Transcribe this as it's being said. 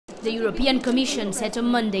The European Commission said on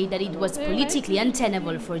Monday that it was politically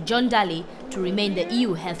untenable for John Dalli to remain the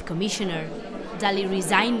EU Health Commissioner. Dalli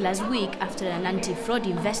resigned last week after an anti-fraud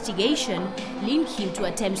investigation linked him to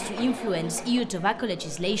attempts to influence EU tobacco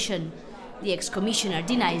legislation. The ex-commissioner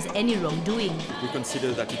denies any wrongdoing. We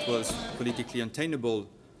consider that it was politically untenable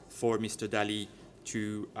for Mr Dalli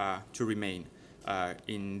to remain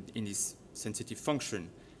in his sensitive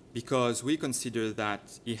function, because we consider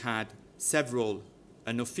that he had several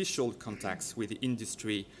unofficial contacts with the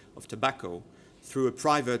industry of tobacco through a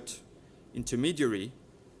private intermediary,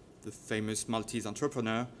 the famous Maltese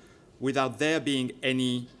entrepreneur, without there being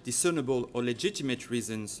any discernible or legitimate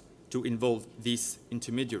reasons to involve this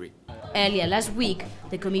intermediary. Earlier last week,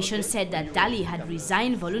 the Commission said that Dalli had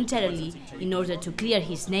resigned voluntarily in order to clear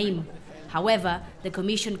his name. However, the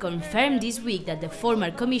Commission confirmed this week that the former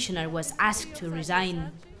Commissioner was asked to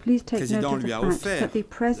resign. Please take note of the fact that the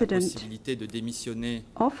President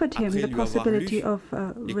offered him the possibility of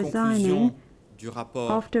resigning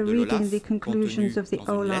after reading the conclusions of the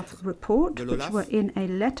Olaf report, which were in a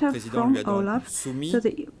letter from Olaf. So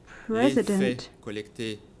the President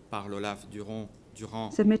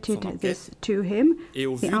submitted this to him,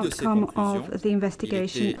 the outcome of the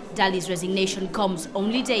investigation. Dalli's resignation comes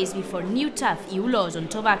only days before new tough EU laws on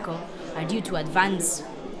tobacco are due to advance.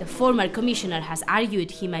 The former commissioner has argued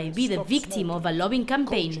he might be the victim of a lobbying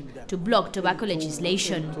campaign to block tobacco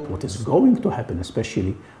legislation. What is going to happen,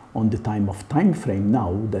 especially on the time frame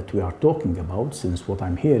now that we are talking about, since what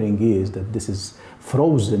I'm hearing is that this is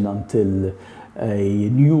frozen until a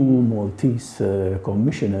new Maltese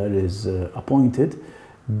commissioner is appointed,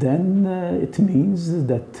 then it means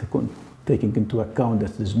that taking into account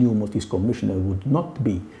that this new Maltese commissioner would not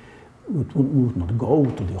go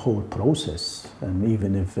to the whole process, and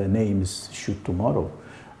even if a name is issued tomorrow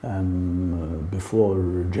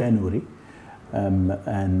before January,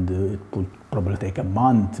 and it would probably take a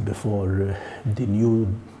month before the new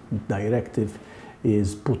directive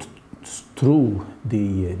is put through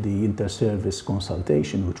the inter-service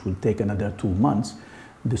consultation, which will take another 2 months.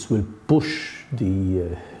 This will push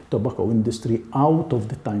the tobacco industry out of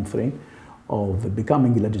the time frame of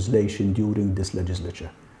becoming legislation during this legislature,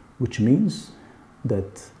 which means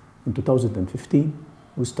that in 2015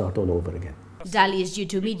 we start all over again. Dalli is due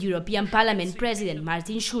to meet European Parliament President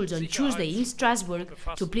Martin Schulz on Tuesday in Strasbourg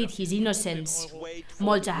to plead his innocence.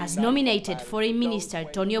 Malta has nominated Foreign Minister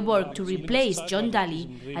Tonio Borg to replace John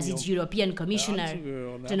Dalli as its European Commissioner.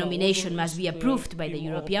 The nomination must be approved by the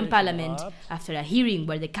European Parliament after a hearing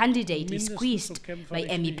where the candidate is squeezed by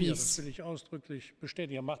MEPs.